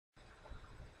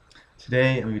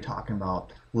Today I'm going to be talking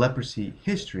about leprosy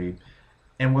history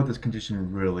and what this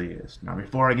condition really is. Now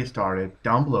before I get started,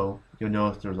 down below you'll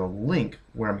notice there's a link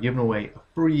where I'm giving away a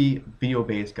free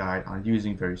video-based guide on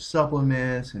using various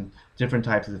supplements and different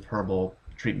types of herbal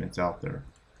treatments out there.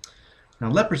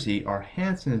 Now leprosy, or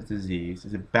Hansen's disease,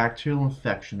 is a bacterial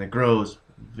infection that grows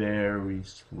very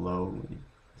slowly.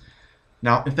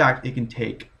 Now in fact it can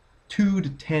take 2 to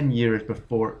 10 years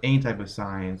before any type of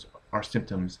signs or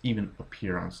symptoms even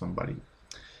appear on somebody.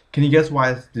 Can you guess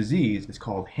why this disease is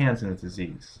called Hansen's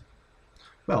disease?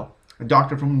 Well, a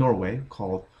doctor from Norway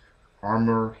called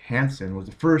Armeuer Hansen was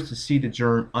the first to see the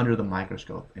germ under the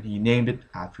microscope, and he named it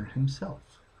after himself.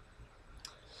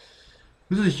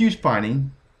 This is a huge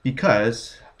finding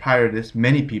because prior to this,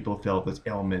 many people felt this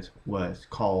ailment was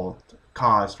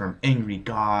caused from angry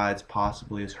gods,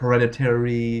 possibly as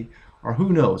hereditary, or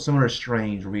who knows, some other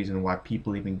strange reason why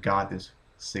people even got this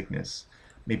sickness,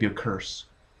 maybe a curse.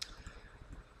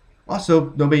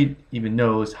 Also, nobody even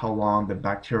knows how long the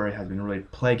bacteria has been really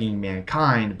plaguing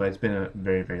mankind, but it's been a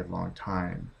very, very long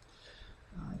time.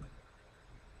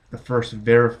 The first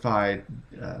verified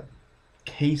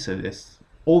case of this,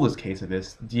 oldest case of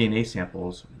this, DNA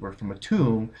samples were from a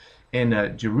tomb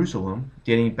in Jerusalem,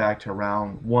 dating back to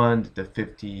around 1 to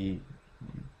 50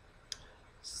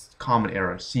 Common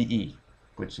Era CE,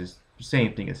 which is the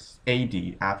same thing as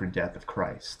AD, after death of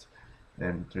Christ.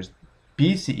 Then there's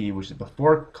BCE, which is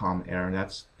before Common Era, and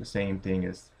that's the same thing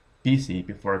as BC,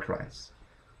 before Christ.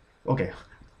 Okay,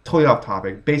 totally off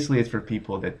topic. Basically, it's for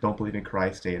people that don't believe in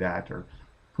Christ, say that, or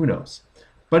who knows.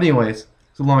 But anyways,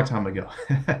 it's a long time ago.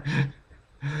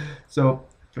 So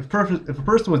if a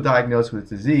person was diagnosed with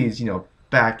this disease,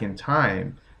 back in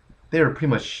time, they were pretty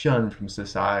much shunned from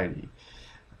society.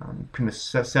 Pretty much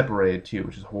separated too,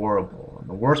 which is horrible. And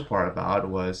the worst part about it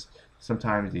was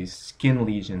sometimes these skin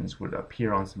lesions would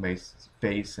appear on somebody's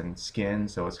face and skin,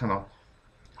 so it's kind of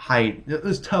it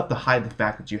was tough to hide the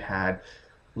fact that you had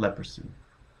leprosy.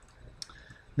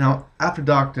 Now, after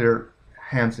Dr.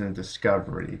 Hansen's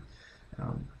discovery,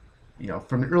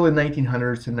 from the early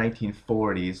 1900s to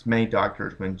 1940s, many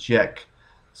doctors would inject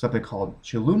something called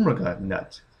chalumraga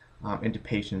nut into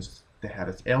patients that had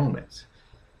this ailment.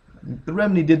 The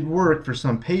remedy did work for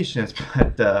some patients,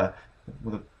 but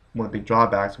one of the big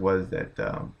drawbacks was that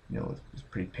it was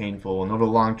pretty painful, and over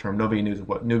the long term, nobody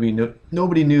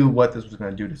knew what this was going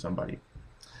to do to somebody.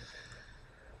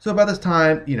 So by this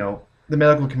time, the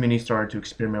medical community started to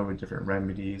experiment with different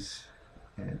remedies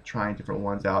and trying different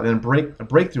ones out. And a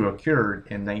breakthrough occurred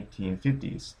in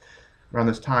 1950s. Around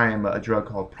this time, a drug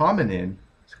called Promenin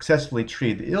successfully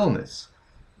treated the illness,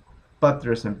 but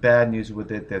there's some bad news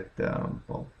with it that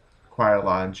required a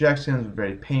lot of injections,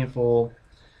 very painful.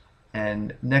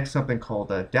 And next, something called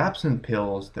dapsone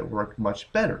pills that work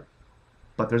much better.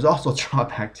 But there's also a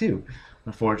drawback too,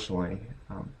 unfortunately.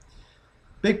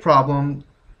 Big problem.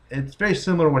 It's very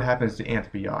similar to what happens to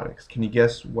antibiotics. Can you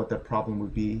guess what the problem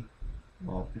would be?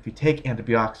 Well, if you take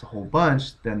antibiotics a whole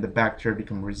bunch, then the bacteria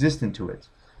become resistant to it,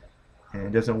 and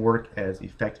it doesn't work as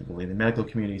effectively. The medical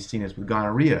community has seen this with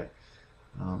gonorrhea.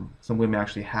 Some women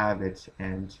actually have it,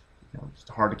 and it's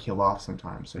hard to kill off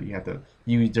sometimes, so you have to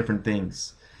use different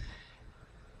things.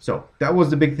 So that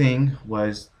was the big thing,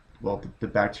 was, well, the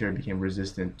bacteria became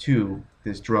resistant to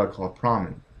this drug called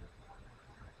Promenin.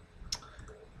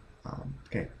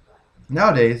 Okay.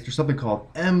 Nowadays, there's something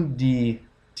called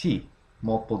MDT,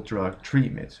 multiple drug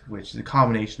treatment, which is a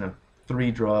combination of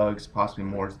 3 drugs, possibly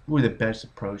more. It's really the best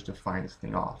approach to find this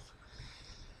thing off.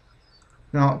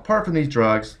 Now, apart from these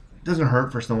drugs, it doesn't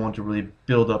hurt for someone to really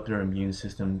build up their immune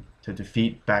system to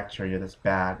defeat bacteria that's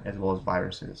bad, as well as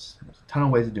viruses. There's a ton of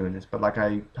ways of doing this, but like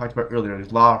I talked about earlier,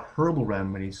 there's a lot of herbal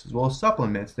remedies as well as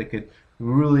supplements that could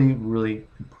really, really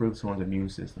improve someone's immune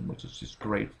system, which is just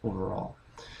great overall.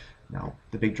 Now,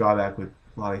 the big drawback with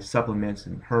a lot of these supplements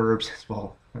and herbs is,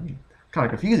 well, kind of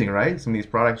confusing, right? Some of these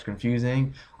products are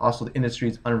confusing. Also, the industry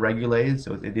is unregulated,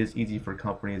 so it is easy for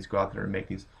companies to go out there and make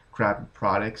these crappy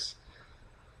products.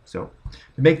 So,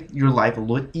 to make your life a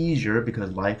little easier,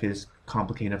 because life is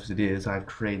complicated enough as it is, I've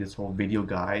created this whole video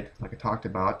guide, like I talked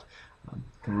about.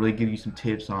 Can really give you some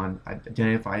tips on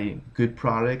identifying good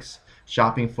products,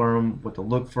 shopping for them, what to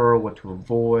look for, what to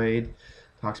avoid.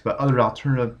 Talks about other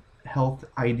alternative health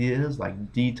ideas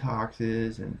like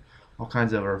detoxes and all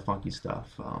kinds of other funky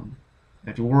stuff.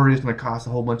 If you're worried it's going to cost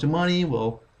a whole bunch of money,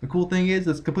 well, the cool thing is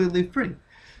it's completely free.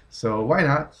 So why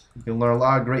not? You can learn a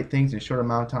lot of great things in a short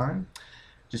amount of time.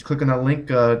 Just click on the link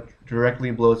directly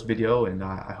below this video, and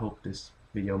I hope this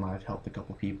video might have helped a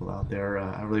couple people out there.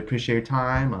 I really appreciate your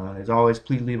time. As always,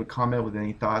 please leave a comment with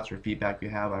any thoughts or feedback you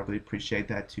have. I really appreciate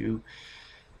that too.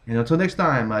 And until next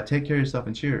time, take care of yourself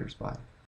and cheers. Bye.